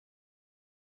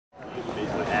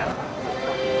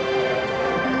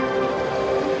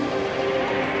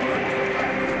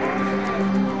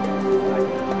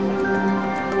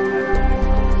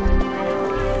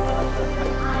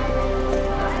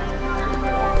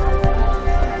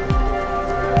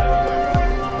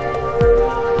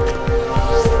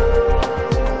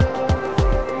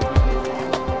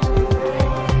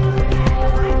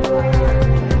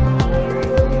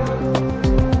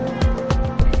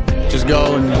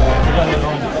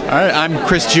All right, I'm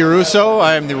Chris Giarruso.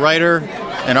 I am the writer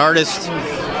and artist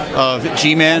of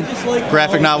G-Man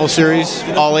graphic novel series,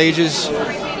 all ages.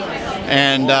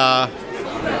 And I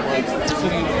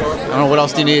don't know, what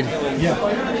else do you need?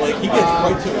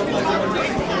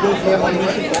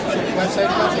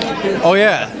 Oh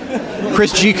yeah,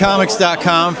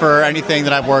 chrisgcomics.com for anything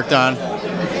that I've worked on.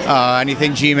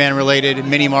 Anything G-Man related,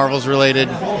 mini Marvels related.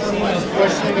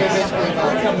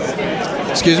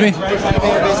 Excuse me?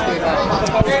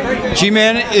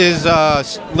 G-Man is a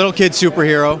little kid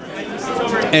superhero.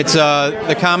 It's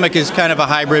the comic is kind of a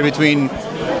hybrid between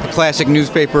a classic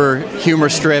newspaper humor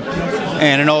strip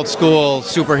and an old school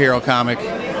superhero comic,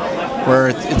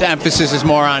 where the emphasis is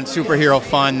more on superhero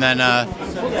fun than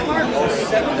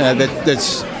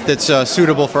that's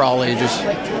suitable for all ages.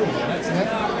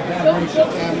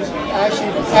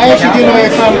 I actually do know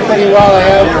your comic pretty well. I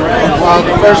have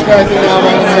the first graphic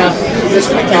novel, this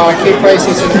Kid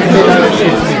Crisis and Kid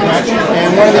Edition.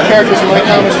 And one of the characters in my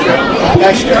comic strip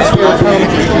actually is your comic.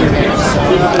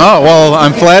 Oh, well,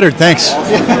 I'm flattered. Thanks. Okay.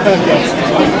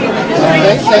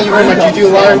 Thank you very much. You do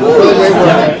a lot of really great work.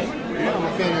 I'm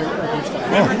a fan of your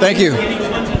stuff. Oh, thank you.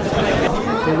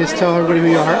 Can you just tell everybody who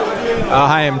you are?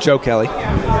 Hi, I'm Joe Kelley.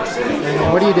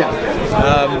 And what do you do?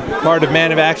 Part of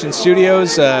Man of Action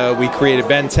Studios. We created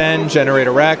Ben 10,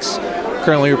 Generator Rex.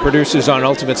 Currently we're producers on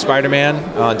Ultimate Spider-Man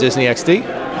on Disney XD.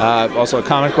 Also a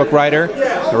comic book writer.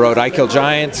 I wrote I Kill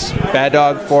Giants, Bad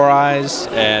Dog, Four Eyes,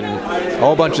 and a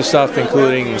whole bunch of stuff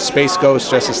including Space Ghost,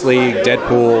 Justice League,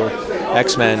 Deadpool,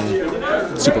 X-Men,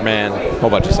 Superman, a whole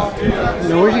bunch of stuff.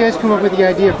 Now, where did you guys come up with the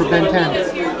idea for Ben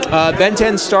 10? Ben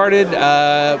 10 started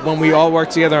when we all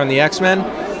worked together on the X-Men.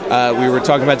 We were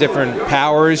talking about different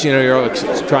powers. You know, you're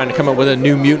trying to come up with a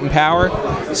new mutant power.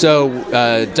 So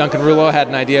Duncan Rouleau had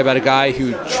an idea about a guy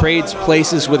who trades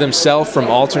places with himself from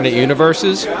alternate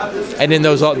universes, and in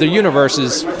those other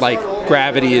universes, like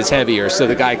gravity is heavier, so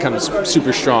the guy comes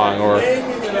super strong, or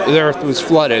the Earth was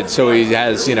flooded, so he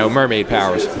has mermaid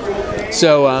powers.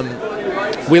 So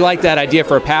we liked that idea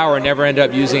for a power and never ended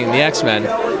up using it in the X-Men.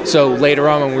 So later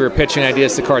on, when we were pitching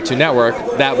ideas to Cartoon Network,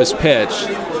 that was pitched.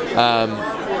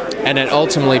 And it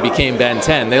ultimately became Ben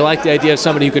 10. They liked the idea of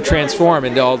somebody who could transform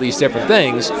into all these different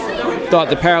things. Thought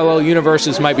the parallel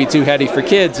universes might be too heady for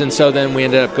kids, and so then we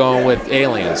ended up going with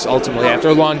aliens, ultimately, after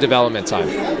a long development time.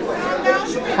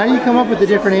 How do you come up with the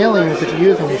different aliens that you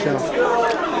use on the show?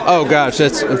 Oh gosh,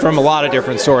 that's from a lot of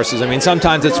different sources. I mean,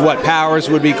 sometimes it's what powers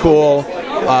would be cool,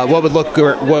 what would look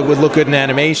good in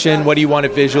animation, what do you want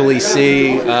to visually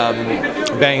see,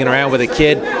 banging around with a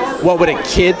kid. What would a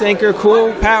kid think are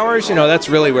cool powers? That's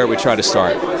really where we try to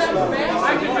start.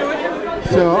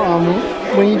 So,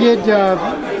 when you did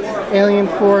Alien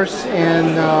Force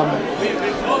and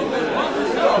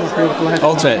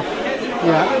Ultimate.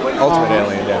 Yeah. Ultimate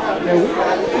Alien, yeah.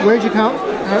 Where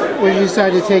did you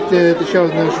decide to take the shows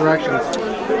in those directions?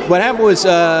 What happened was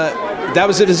that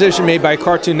was a decision made by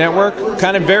Cartoon Network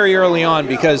kind of very early on,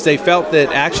 because they felt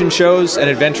that action shows and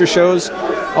adventure shows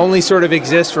only sort of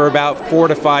exist for about 4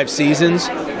 to 5 seasons.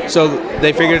 So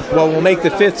they figured, well, we'll make the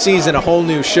 5th season a whole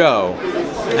new show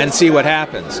and see what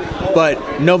happens. But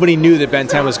nobody knew that Ben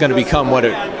 10 was going to become what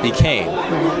it became.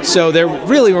 So there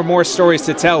really were more stories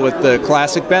to tell with the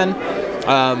classic Ben.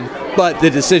 But the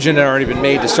decision had already been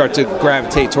made to start to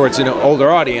gravitate towards an older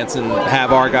audience and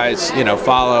have our guys,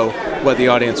 follow what the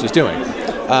audience was doing.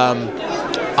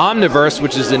 Omniverse,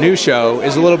 which is the new show,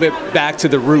 is a little bit back to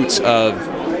the roots of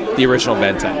the original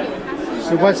Ben 10.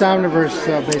 So what's Omniverse,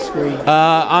 basically?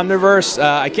 Omniverse,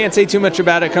 I can't say too much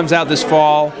about it. It comes out this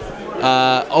fall.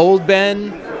 Old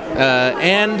Ben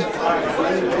and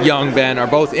young Ben are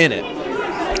both in it.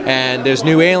 And there's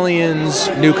new aliens,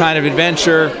 new kind of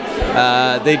adventure.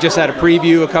 They just had a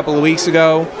preview a couple of weeks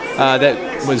ago that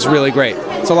was really great.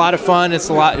 It's a lot of fun. It's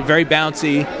very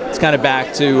bouncy. It's kind of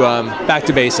back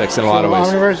to basics in a lot of ways.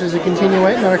 Omniverse is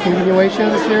not a continuation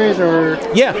of the series, or?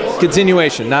 Yeah,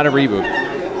 continuation, not a reboot.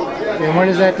 And when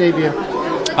does that debut?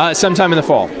 Sometime in the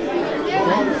fall.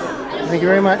 Okay. Thank you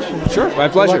very much. Sure, my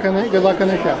pleasure. Good luck on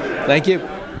the show. Thank you.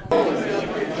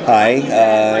 Hi,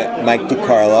 Mike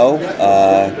DeCarlo.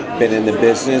 Been in the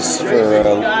business for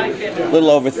a little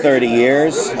over 30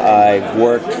 years. I've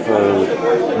worked for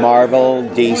Marvel,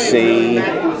 DC,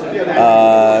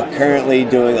 currently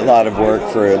doing a lot of work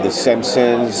for The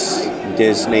Simpsons,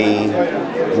 Disney,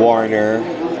 Warner.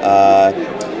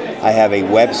 I have a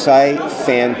website,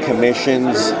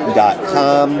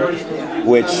 fancommissions.com,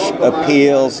 which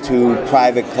appeals to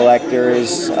private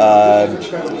collectors.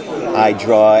 I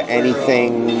draw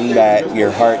anything that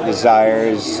your heart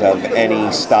desires of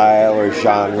any style or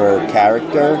genre or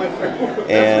character,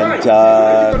 and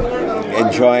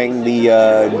enjoying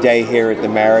the day here at the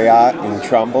Marriott in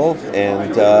Trumbull,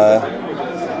 and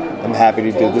I'm happy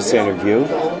to do this interview.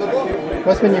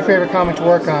 What's been your favorite comic to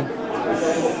work on?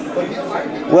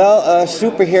 Well,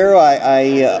 superhero,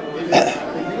 I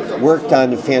worked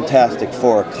on the Fantastic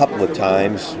Four a couple of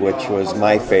times, which was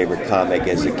my favorite comic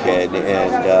as a kid,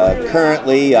 and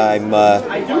currently I'm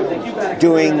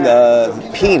doing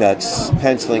Peanuts,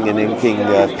 penciling and inking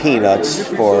Peanuts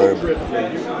for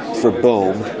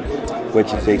Boom,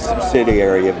 which is a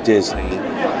subsidiary of Disney,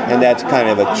 and that's kind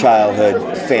of a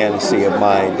childhood fantasy of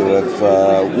mine to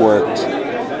have worked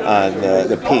on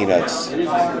the Peanuts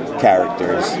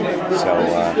characters.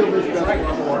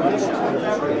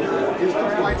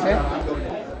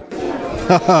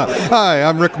 Hi,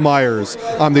 I'm Ric Meyers.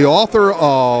 I'm the author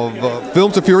of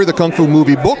Films of Fury, the Kung Fu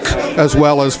movie book, as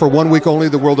well as For 1 Week Only,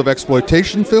 the World of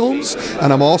Exploitation films.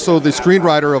 And I'm also the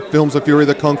screenwriter of Films of Fury,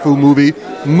 the Kung Fu movie.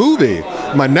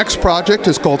 My next project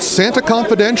is called Santa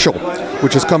Confidential,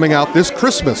 which is coming out this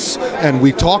Christmas. And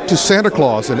we talked to Santa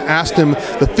Claus and asked him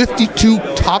the 52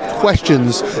 top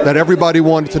questions that everybody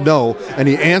wanted to know, and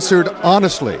he answered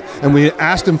honestly. And we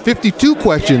asked him 52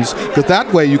 questions, because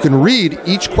that way you can read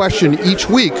each question each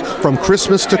week from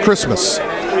Christmas to Christmas.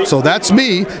 So that's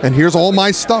me, and here's all my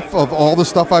stuff, of all the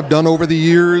stuff I've done over the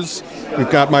years.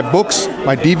 We've got my books,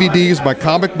 my DVDs, my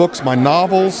comic books, my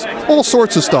novels, all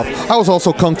sorts of stuff. I was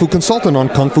also Kung Fu consultant on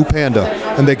Kung Fu Panda,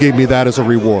 and they gave me that as a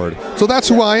reward. So that's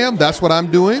who I am, that's what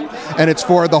I'm doing, and it's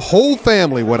for the whole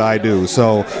family what I do.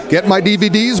 So get my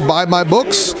DVDs, buy my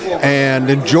books,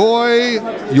 and enjoy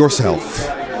yourself.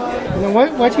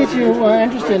 What gets you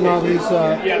interested in all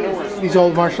these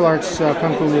old martial arts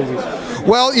Kung Fu movies?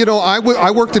 Well, you know,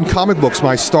 I worked in comic books.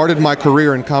 I started my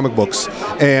career in comic books,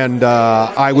 and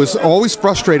I was always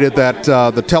frustrated that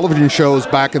the television shows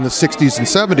back in the 60s and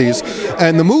 70s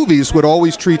and the movies would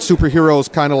always treat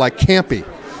superheroes kind of like campy.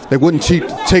 They wouldn't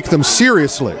take them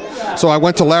seriously. So I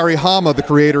went to Larry Hama, the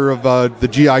creator of the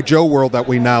G.I. Joe world that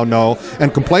we now know,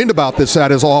 and complained about this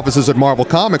at his offices at Marvel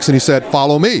Comics, and he said,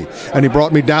 "Follow me." And he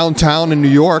brought me downtown in New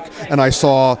York, and I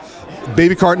saw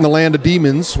Baby Cart in the Land of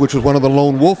Demons, which was one of the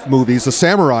Lone Wolf movies, a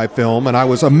samurai film, and I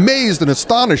was amazed and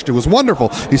astonished. It was wonderful.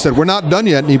 He said, "We're not done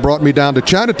yet," and he brought me down to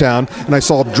Chinatown, and I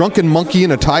saw Drunken Monkey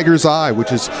in a Tiger's Eye,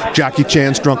 which is Jackie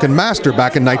Chan's Drunken Master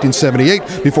back in 1978,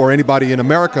 before anybody in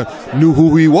America knew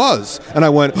who he was. And I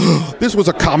went, this was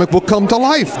a comic book come to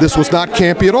life. This was not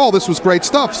campy at all. This was great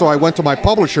stuff. So I went to my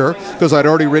publisher, because I'd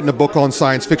already written a book on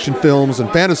science fiction films and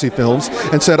fantasy films,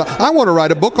 and said, "I want to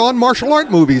write a book on martial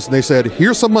art movies." And they said,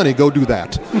 "Here's some money, go do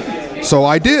that." So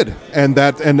I did, and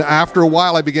after a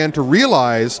while I began to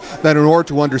realize that in order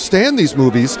to understand these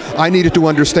movies, I needed to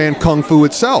understand Kung Fu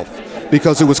itself,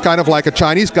 because it was kind of like a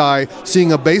Chinese guy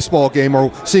seeing a baseball game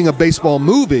or seeing a baseball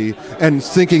movie and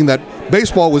thinking that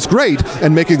baseball was great,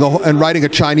 and writing a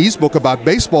Chinese book about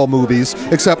baseball movies,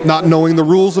 except not knowing the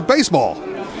rules of baseball.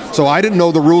 So I didn't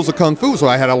know the rules of Kung Fu, so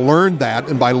I had to learn that,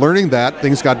 and by learning that,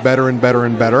 things got better and better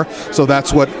and better. So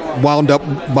that's what wound up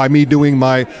by me doing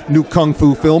my new Kung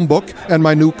Fu film book and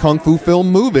my new Kung Fu film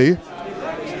movie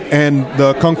and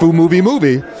the Kung Fu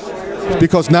movie,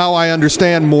 because now I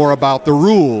understand more about the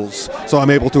rules, so I'm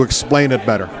able to explain it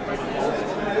better.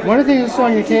 One of the things I saw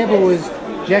on your table was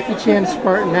Jackie Chan's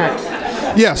Spartan X.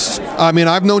 Yes, I mean,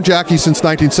 I've known Jackie since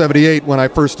 1978 when I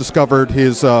first discovered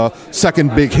his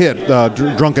second big hit,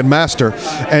 Drunken Master.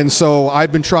 And so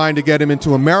I've been trying to get him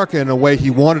into America in a way he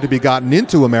wanted to be gotten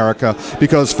into America,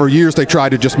 because for years they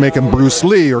tried to just make him Bruce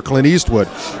Lee or Clint Eastwood.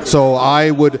 So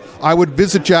I would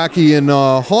visit Jackie in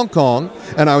Hong Kong,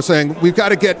 and I was saying, we've got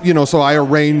to get, so I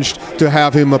arranged to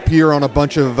have him appear on a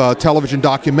bunch of television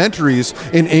documentaries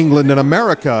in England and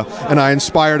America, and I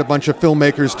inspired a bunch of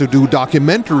filmmakers to do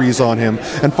documentaries on him.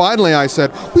 And finally I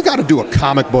said, we got to do a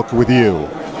comic book with you.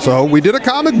 So we did a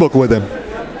comic book with him.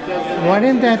 Why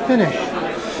didn't that finish?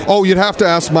 Oh, you'd have to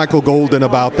ask Michael Golden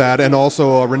about that, and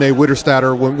also Renee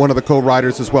Witterstatter, one of the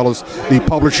co-writers, as well as the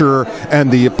publisher and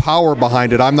the power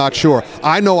behind it. I'm not sure.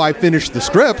 I know I finished the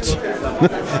script.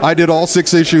 I did all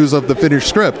 6 issues of the finished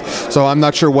script, so I'm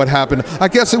not sure what happened. I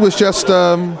guess it was just,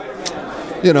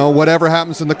 whatever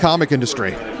happens in the comic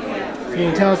industry.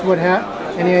 Can you tell us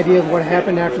any idea of what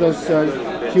happened after those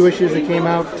few issues that came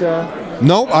out?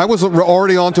 No, I was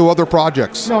already on to other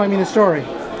projects. No, I mean the story.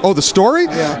 Oh, the story?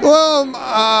 Yeah.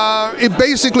 Well, it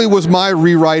basically was my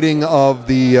rewriting of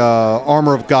the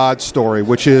Armor of God story,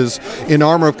 which is, in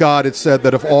Armor of God, it said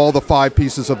that if all the 5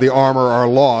 pieces of the armor are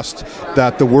lost,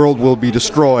 that the world will be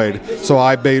destroyed. So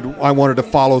I wanted to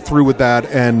follow through with that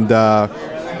and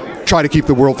try to keep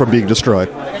the world from being destroyed.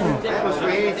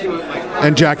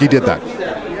 And Jackie did that.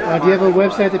 Do you have a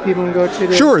website that people can go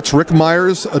to? Sure, it's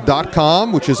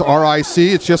ricmeyers.com, which is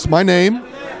R-I-C. It's just my name,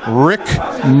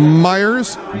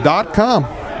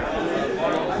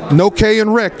 ricmeyers.com. No K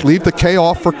in Rick. Leave the K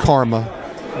off for karma.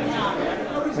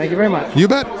 Thank you very much. You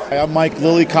bet. I'm Mike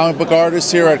Lilly, comic book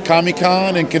artist here at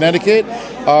ComiCONN in Connecticut.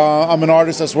 I'm an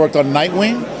artist that's worked on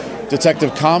Nightwing,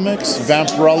 Detective Comics,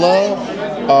 Vampirella,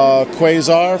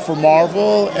 Quasar for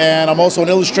Marvel, and I'm also an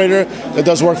illustrator that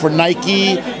does work for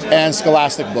Nike and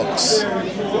Scholastic Books.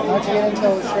 How'd you get into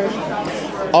illustration?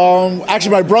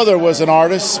 Actually, my brother was an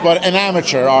artist, but an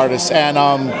amateur artist, and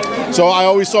so I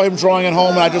always saw him drawing at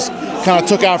home, and I just kind of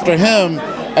took after him,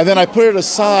 and then I put it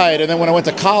aside, and then when I went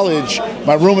to college,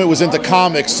 my roommate was into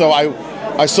comics, so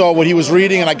I saw what he was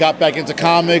reading, and I got back into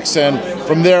comics, and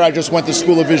from there I just went to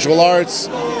School of Visual Arts,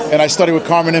 and I studied with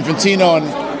Carmen Infantino,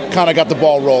 and kind of got the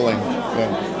ball rolling. Yeah.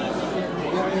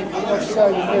 What's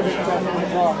your favorite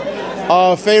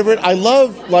Favorite? I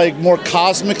love like more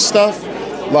cosmic stuff,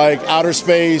 like outer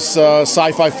space,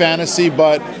 sci-fi, fantasy.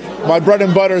 But my bread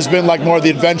and butter has been like more of the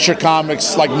adventure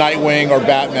comics, like Nightwing or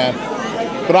Batman.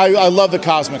 But I love the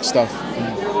cosmic stuff. Do you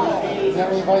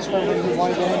have any advice for anybody who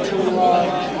want to get into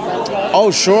Oh,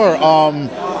 sure.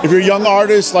 If you're a young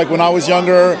artist, like when I was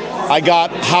younger, I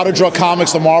got How to Draw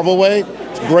Comics the Marvel Way.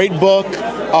 It's a great book.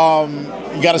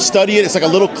 You got to study it. It's like a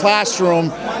little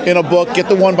classroom in a book. Get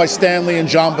the one by Stanley and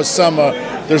John Buscema.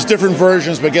 There's different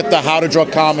versions, but get the How to Draw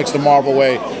Comics the Marvel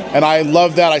Way. And I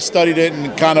love that. I studied it, and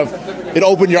it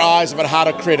opened your eyes about how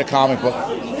to create a comic book.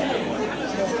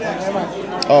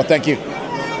 Oh, thank you.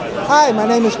 Hi, my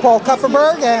name is Paul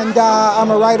Kupperberg, and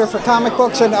I'm a writer for comic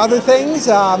books and other things.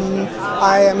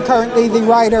 I am currently the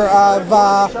writer of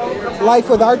Life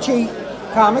with Archie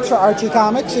Comics, or Archie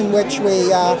Comics, in which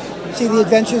we see the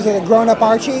adventures of a grown-up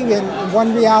Archie in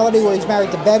one reality where he's married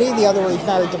to Betty, the other where he's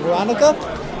married to Veronica.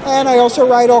 And I also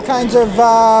write all kinds of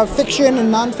fiction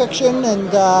and non-fiction, and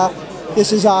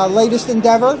this is our latest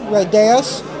endeavor, Red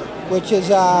Deus, which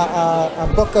is a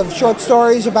book of short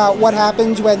stories about what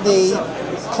happens when the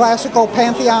classical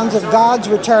pantheons of gods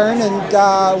return and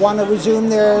want to resume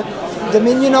their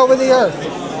dominion over the earth.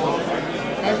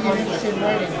 How did you get interested in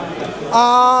writing?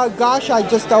 Gosh, I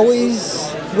just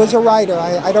always was a writer.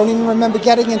 I don't even remember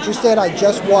getting interested. I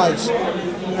just was.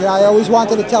 You know, I always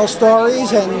wanted to tell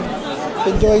stories and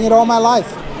been doing it all my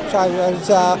life. So I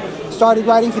started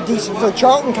writing for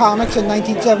Charlton Comics in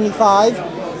 1975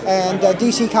 and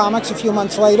DC Comics a few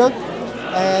months later,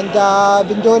 and I've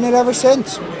been doing it ever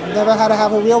since. Never had to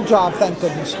have a real job, thank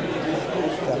goodness. So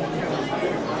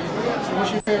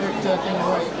what's your favorite thing to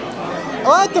write?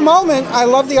 Well, at the moment, I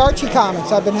love the Archie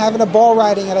comics. I've been having a ball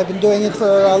writing it. I've been doing it for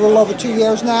a little over 2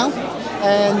 years now,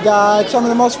 and it's some of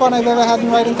the most fun I've ever had in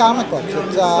writing comic books.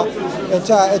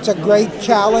 It's a great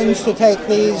challenge to take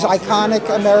these iconic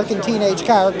American teenage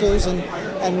characters and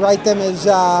write them as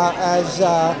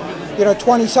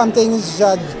 20-somethings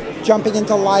jumping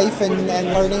into life and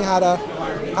learning how to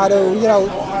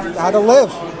live.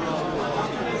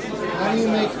 How do you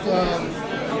make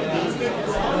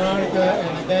Veronica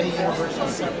and Betty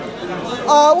universes separate?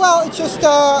 Well, it's just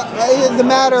the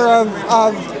matter of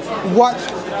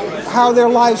how their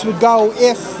lives would go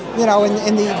if,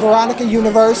 in the Veronica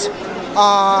universe,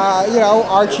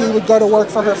 Archie would go to work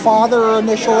for her father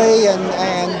initially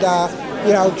and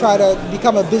try to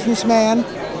become a businessman.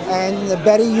 And in the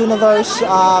Betty universe,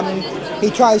 he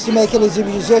tries to make it as a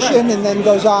musician and then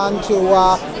goes on to,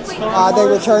 they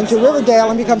return to Riverdale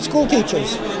and become school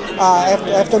teachers.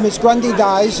 After Miss Grundy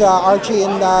dies, Archie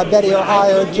and Betty are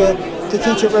hired to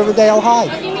teach at Riverdale High.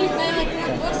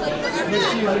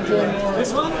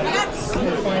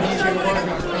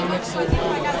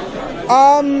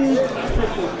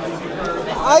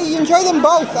 I enjoy them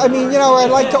both. I mean, I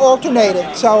like to alternate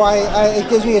it, so it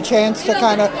gives me a chance to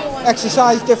kind of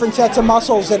exercise different sets of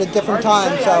muscles at a different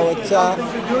time. So it's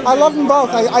I love them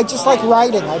both. I just like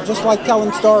writing. I just like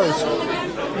telling stories.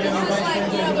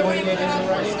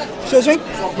 Excuse me? Do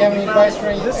you have any advice for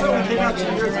anyone who wants to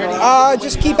get into writing?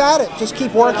 Just keep at it. Just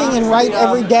keep working and write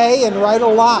every day and write a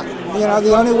lot.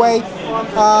 The only way,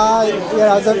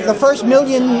 the first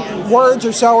million words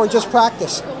or so are just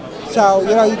practice. So,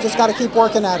 you just got to keep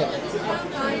working at it.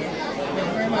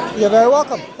 You're very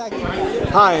welcome. Thank you.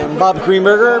 Hi, I'm Bob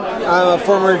Greenberger. I'm a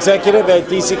former executive at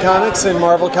DC Comics and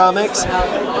Marvel Comics.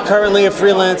 Currently a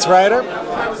freelance writer.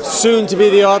 Soon to be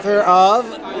the author of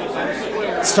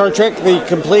Star Trek: The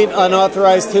Complete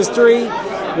Unauthorized History,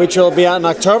 which will be out in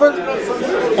October.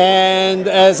 And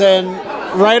as a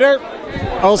writer,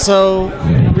 also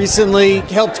recently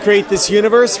helped create this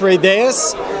universe, Red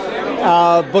Deus.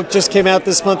 Book just came out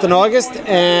this month in August,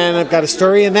 and I've got a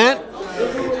story in that.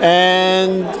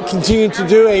 and continue to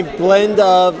do a blend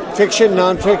of fiction,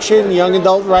 nonfiction, young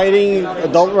adult writing,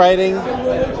 adult writing.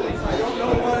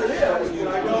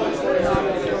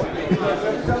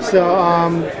 So,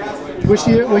 which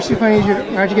do you find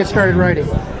how'd you get started writing?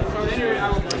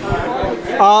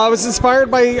 I was inspired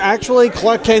by actually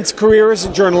Clark Kent's career as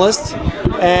a journalist,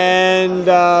 and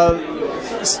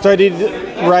studied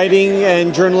writing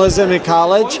and journalism at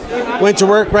college. Went to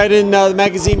work right in the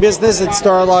magazine business at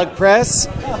Starlog Press,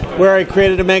 where I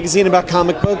created a magazine about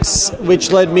comic books,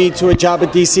 which led me to a job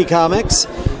at DC Comics.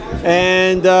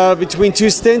 And between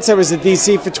two stints, I was at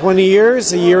DC for 20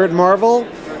 years, a year at Marvel,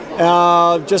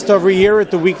 just over a year at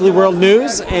the Weekly World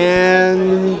News,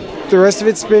 and the rest of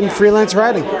it's been freelance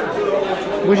writing.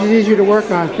 Which is easier to work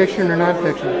on, fiction or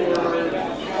nonfiction?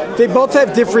 They both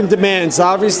have different demands.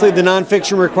 Obviously, the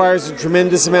nonfiction requires a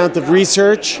tremendous amount of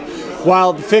research,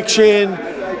 while the fiction,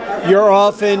 you're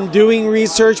often doing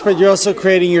research, but you're also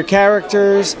creating your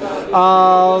characters. They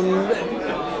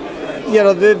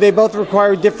both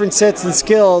require different sets and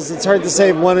skills. It's hard to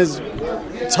say if one is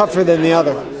tougher than the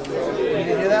other.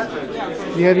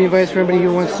 Do you have any advice for anybody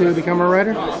who wants to become a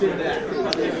writer?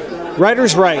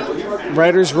 Writers write.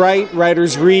 Writers write,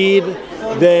 writers read.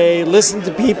 They listen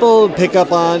to people, pick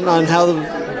up on how the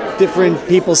different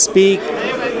people speak.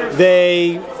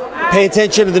 They pay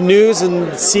attention to the news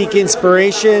and seek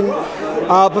inspiration.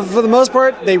 But for the most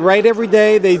part, they write every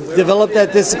day. They develop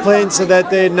that discipline so that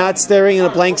they're not staring at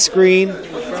a blank screen.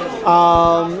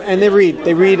 And they read.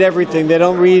 They read everything. They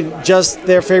don't read just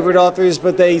their favorite authors,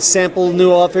 but they sample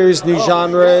new authors, new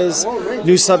genres,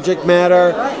 new subject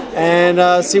matter, and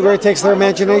see where it takes their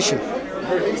imagination.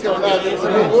 Do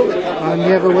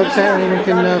you have a website where anyone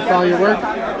can follow your work?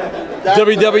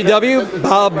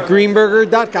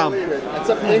 www.bobgreenberger.com.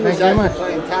 Thank you very much.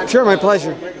 Sure, my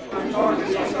pleasure.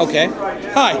 Okay.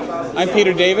 Hi, I'm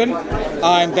Peter David.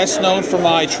 I'm best known for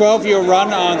my 12-year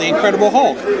run on The Incredible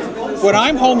Hulk. When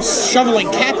I'm home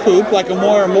shoveling cat poop like a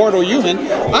more immortal human,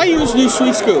 I use New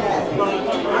Sweet Scoop.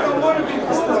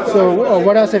 So,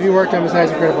 what else have you worked on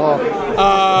besides Incredible Hulk?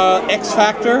 X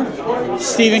Factor,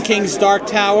 Stephen King's Dark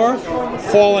Tower,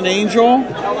 Fallen Angel,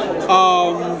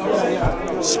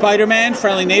 Spider-Man,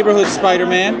 Friendly Neighborhood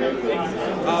Spider-Man.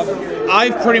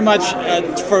 I've pretty much,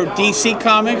 for DC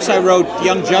Comics, I wrote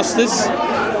Young Justice,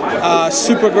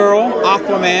 Supergirl,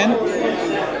 Aquaman.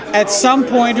 At some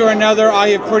point or another, I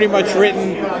have pretty much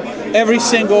written every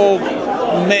single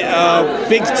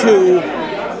Big Two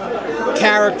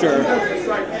character,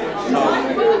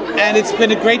 and it's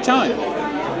been a great time.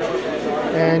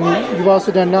 And you've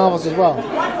also done novels as well.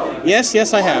 Yes,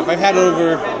 I have. I've had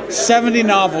over 70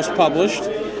 novels published.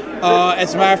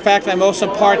 As a matter of fact, I'm also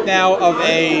part now of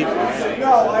a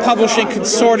publishing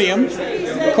consortium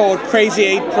called Crazy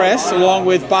 8 Press, along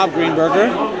with Bob Greenberger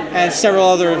and several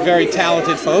other very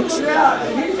talented folks,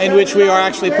 in which we are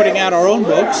actually putting out our own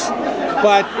books.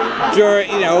 But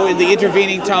in the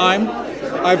intervening time,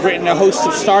 I've written a host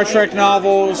of Star Trek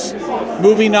novels,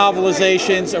 movie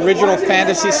novelizations, original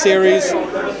fantasy series,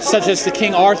 such as the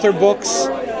King Arthur books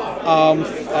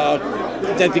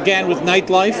that began with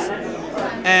Nightlife,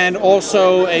 and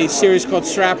also a series called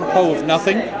Apropos of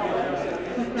Nothing.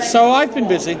 So I've been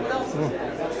busy.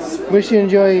 Which do you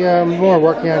enjoy more,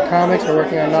 working on comics or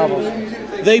working on novels?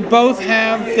 They both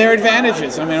have their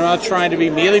advantages. I mean, I'm not trying to be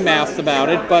mealy-mouthed about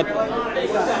it, but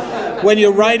when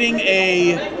you're writing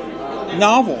a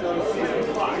novel,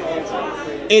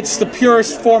 it's the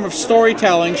purest form of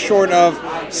storytelling, short of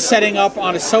setting up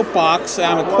on a soapbox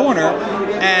on a corner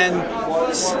and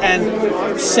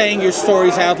saying your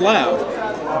stories out loud.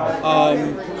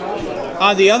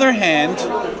 On the other hand,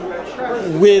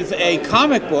 with a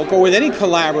comic book or with any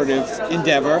collaborative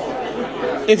endeavor,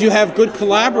 if you have good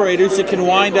collaborators, it can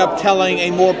wind up telling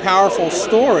a more powerful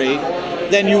story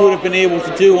than you would have been able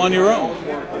to do on your own.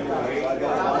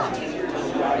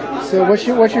 So what's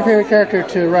your favorite character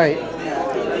to write?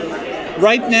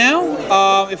 Right now,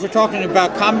 if we're talking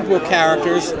about comic book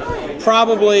characters,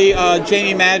 probably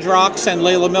Jamie Madrox and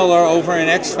Layla Miller over in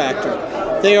X Factor.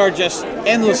 They are just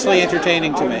endlessly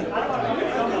entertaining to me.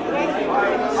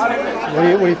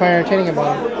 What do you find entertaining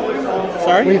about them?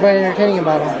 Sorry? What do you find entertaining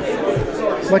about them?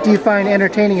 What do you find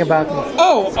entertaining about them?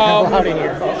 Oh, loud in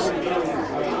here, folks.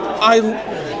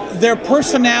 Their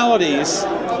personalities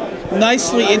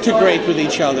nicely integrate with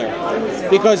each other,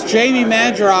 because Jamie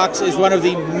Madrox is one of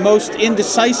the most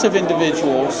indecisive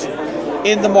individuals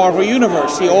in the Marvel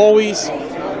Universe. He always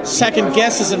second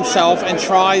guesses himself and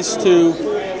tries to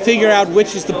figure out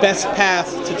which is the best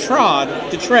path to tread.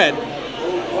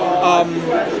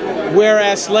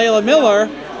 Whereas Layla Miller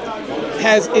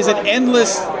is an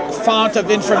endless font of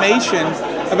information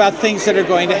about things that are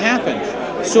going to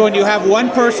happen. So when you have one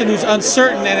person who's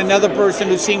uncertain and another person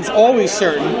who seems always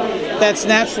certain, that's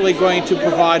naturally going to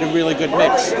provide a really good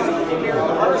mix.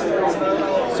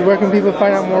 So where can people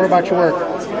find out more about your work?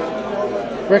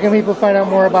 Where can people find out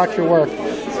more about your work?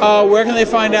 Where can they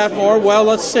find out more? Well,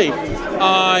 let's see.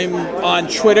 I'm on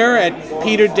Twitter at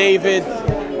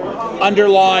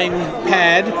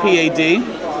PeterDavid_pad, P-A-D.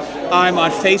 I'm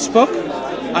on Facebook.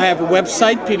 I have a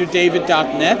website,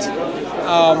 peterdavid.net.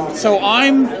 So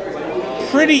I'm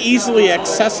pretty easily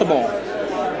accessible.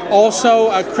 Also,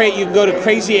 you can go to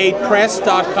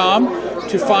crazy8press.com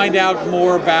to find out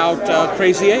more about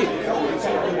Crazy 8.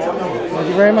 Thank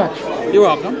you very much. You're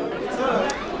welcome.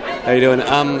 How you doing?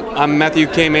 I'm Matthew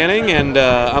K. Manning, and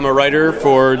I'm a writer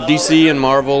for DC and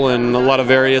Marvel and a lot of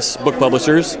various book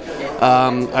publishers.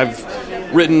 I've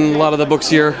written a lot of the books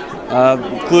here,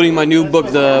 including my new book,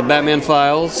 The Batman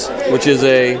Files, which is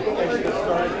a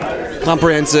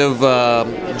comprehensive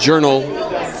journal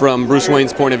from Bruce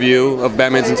Wayne's point of view of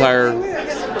Batman's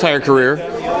entire career.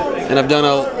 And I've done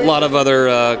a lot of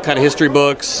other kind of history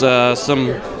books,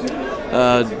 some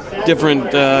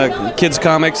different kids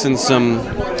comics, and some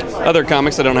other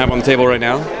comics I don't have on the table right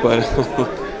now. But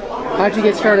how'd you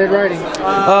get started writing?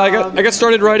 I got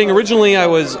started writing. Originally, I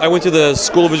went to the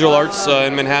School of Visual Arts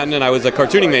in Manhattan, and I was a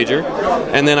cartooning major.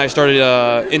 And then I started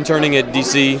interning at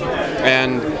DC,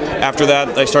 and after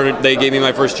that, they gave me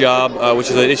my first job, which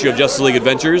is an issue of Justice League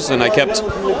Adventures, and I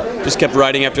just kept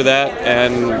writing after that,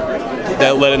 and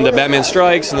that led into Batman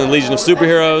Strikes and then Legion of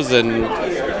Superheroes, and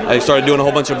I started doing a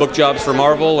whole bunch of book jobs for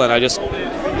Marvel, and I just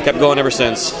kept going ever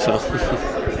since. So.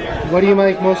 What do you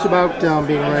like most about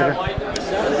being a writer?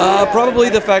 Probably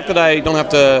the fact that I don't have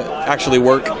to actually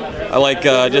work. I like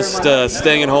just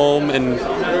staying at home and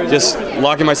just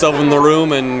locking myself in the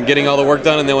room and getting all the work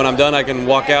done, and then when I'm done I can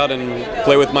walk out and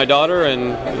play with my daughter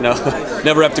and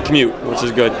never have to commute, which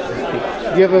is good.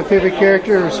 Do you have a favorite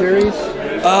character or series?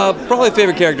 Probably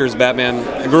favorite character is Batman.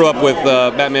 I grew up with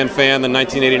Batman fan. The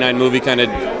 1989 movie kind of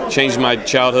changed my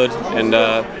childhood and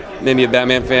made me a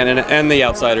Batman fan, and The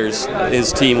Outsiders,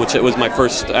 his team, which was my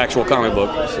first actual comic book.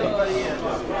 So.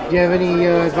 Do you have any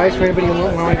advice for anybody who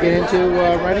want to get into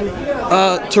writing?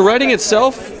 To writing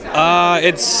itself,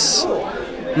 it's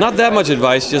not that much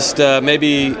advice. Just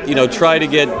maybe try to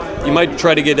get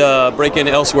break in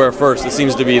elsewhere first. It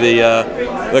seems to be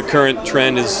the current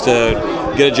trend is to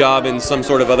get a job in some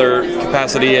sort of other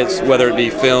capacity, whether it be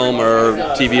film or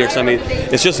TV or something.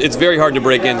 It's very hard to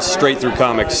break in straight through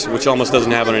comics, which almost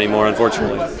doesn't happen anymore,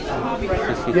 unfortunately.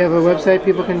 Do you have a website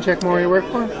people can check more of your work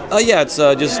for? Yeah, it's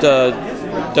just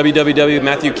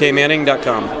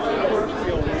www.matthewkmanning.com.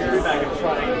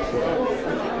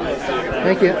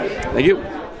 Thank you. Thank you.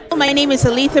 My name is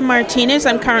Althia Martinez.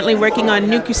 I'm currently working on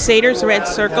New Crusaders Red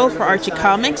Circle for Archie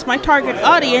Comics. My target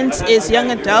audience is young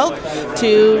adult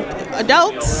to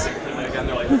adults.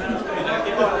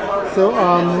 So,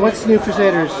 what's New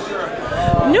Crusaders?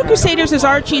 New Crusaders is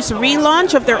Archie's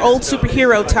relaunch of their old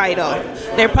superhero title.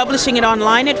 They're publishing it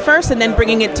online at first and then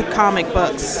bringing it to comic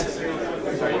books.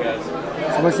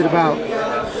 So what's it about?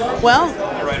 Well,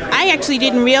 I actually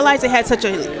didn't realize it had such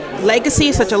a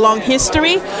legacy, such a long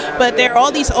history, but there are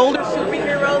all these older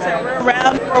superheroes that were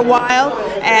around for a while,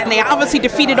 and they obviously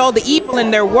defeated all the evil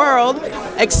in their world,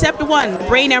 except one. The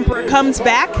Brain Emperor comes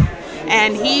back,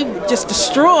 and he just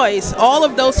destroys all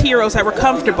of those heroes that were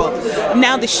comfortable.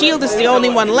 Now the Shield is the only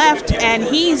one left, and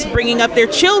he's bringing up their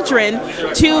children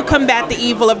to combat the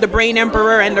evil of the Brain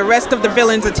Emperor and the rest of the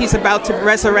villains that he's about to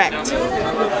resurrect.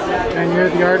 And you're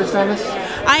the artist on this?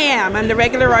 I am. I'm the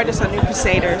regular artist on New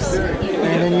Crusaders.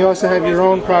 And then you also have your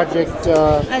own project.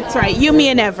 That's right, You, Me,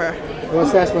 and Ever.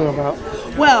 What's that one about?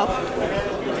 Well,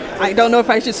 I don't know if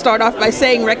I should start off by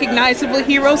saying recognizable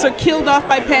heroes are killed off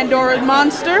by Pandora's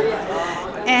monster.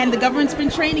 And the government's been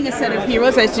training a set of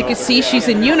heroes, as you can see, she's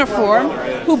in uniform,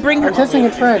 who bring her... I'm sensing a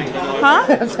trend. Huh?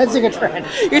 I'm sensing a trend.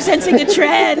 You're sensing a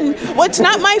trend. Well, it's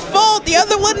not my fault. The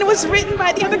other one was written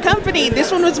by the other company.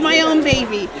 This one was my own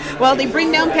baby. Well, they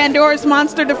bring down Pandora's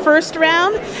monster the first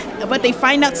round, but they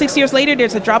find out 6 years later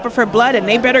there's a drop of her blood, and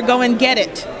they better go and get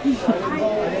it.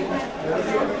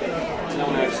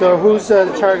 So who's the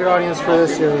target audience for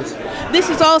this series? This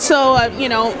is also a,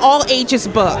 all ages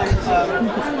book.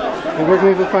 And where can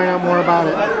people find out more about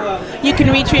it? You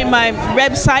can reach me at my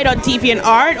website on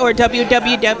DeviantArt or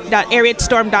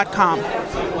www.ariatstorm.com.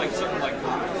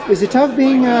 Is it tough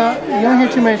being, you don't hear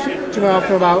too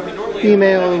often about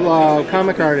female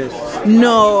comic artists?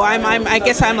 No, I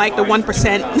guess I'm like the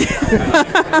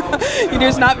 1%.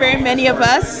 There's not very many of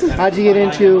us. How'd you get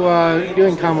into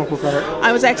doing comic book art?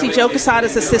 I was actually Joe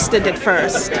Quesada's assistant at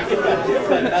first.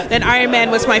 Then Iron Man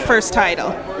was my first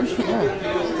title.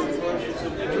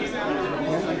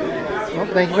 Well,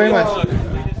 thank you very much.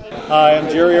 Hi, I'm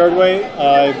Jerry Ordway.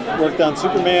 I've worked on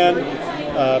Superman,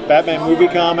 Batman movie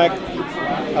comic,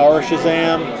 our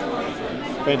Shazam,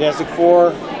 Fantastic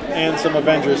Four, and some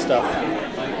Avengers stuff.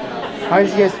 How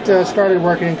did you get started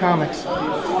working in comics?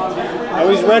 I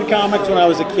always read comics when I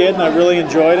was a kid, and I really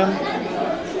enjoyed them.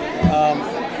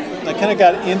 I kind of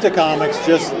got into comics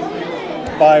just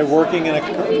by working in a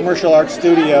commercial art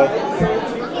studio,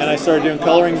 and I started doing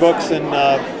coloring books and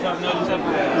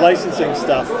licensing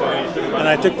stuff. And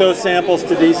I took those samples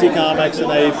to DC Comics, and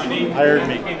they hired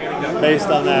me based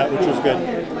on that, which was good.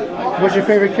 What's your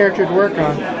favorite character to work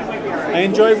on? I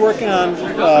enjoyed working on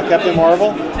Captain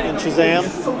Marvel and Shazam.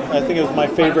 I think it was my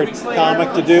favorite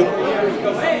comic to do.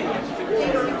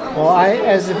 Well,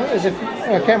 as a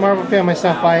Captain Marvel fan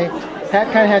myself, I kind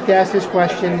of have to ask this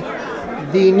question.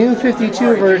 The new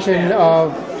 52 version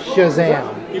of Shazam.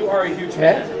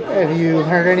 Have you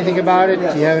heard anything about it?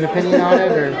 Do you have an opinion on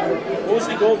it? Or? What was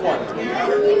the gold one?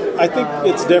 I think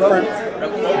it's different.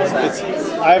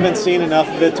 I haven't seen enough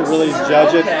of it to really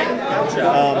judge it. I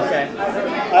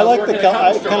kind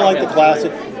of like the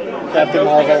classic Captain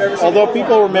Marvel. Although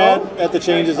people were mad at the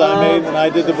changes I made when I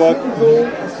did the book,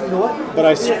 but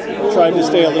I tried to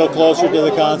stay a little closer to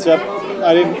the concept.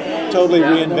 I didn't totally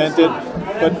reinvent it,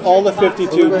 but all the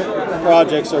 52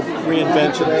 projects are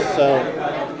reinventions, so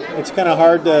it's kind of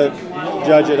hard to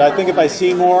judge it. I think if I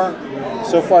see more,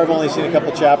 so far I've only seen a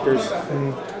couple chapters.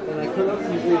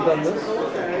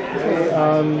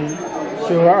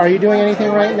 So are you doing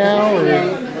anything right now? Or?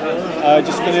 I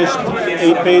just finished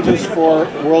 8 pages for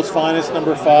World's Finest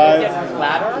 #5.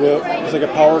 It's like a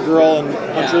Power Girl and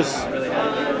Huntress.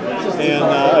 And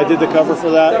I did the cover for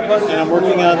that. And I'm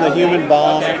working on The Human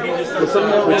Bomb,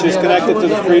 which is connected to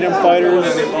the Freedom Fighters,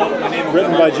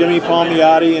 written by Jimmy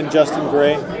Palmiotti and Justin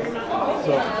Gray.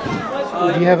 Do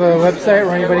you have a website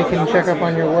where anybody can check up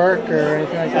on your work or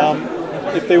anything like that?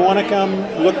 If they want to come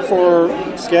look for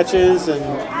sketches and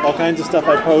all kinds of stuff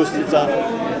I post, it's on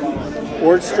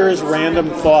Ordster's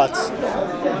Random Thoughts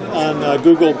on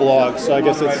Google Blogs. So I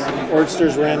guess it's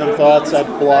Ordster's Random Thoughts at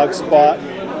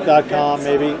blogspot.com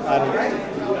maybe. I don't know.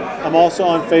 I'm also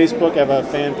on Facebook. I have a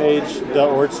fan page, The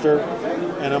Ordster,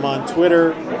 and I'm on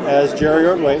Twitter as Jerry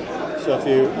Ordway. So if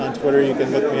you on Twitter, you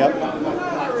can look me up.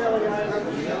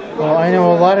 Well, I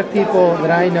know a lot of people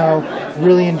that I know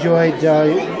really enjoyed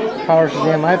Power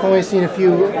Shazam. I've only seen a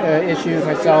few issues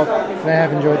myself, and I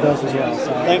have enjoyed those as well.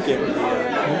 So. Thank you.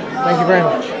 Thank you very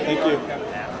much. Thank you.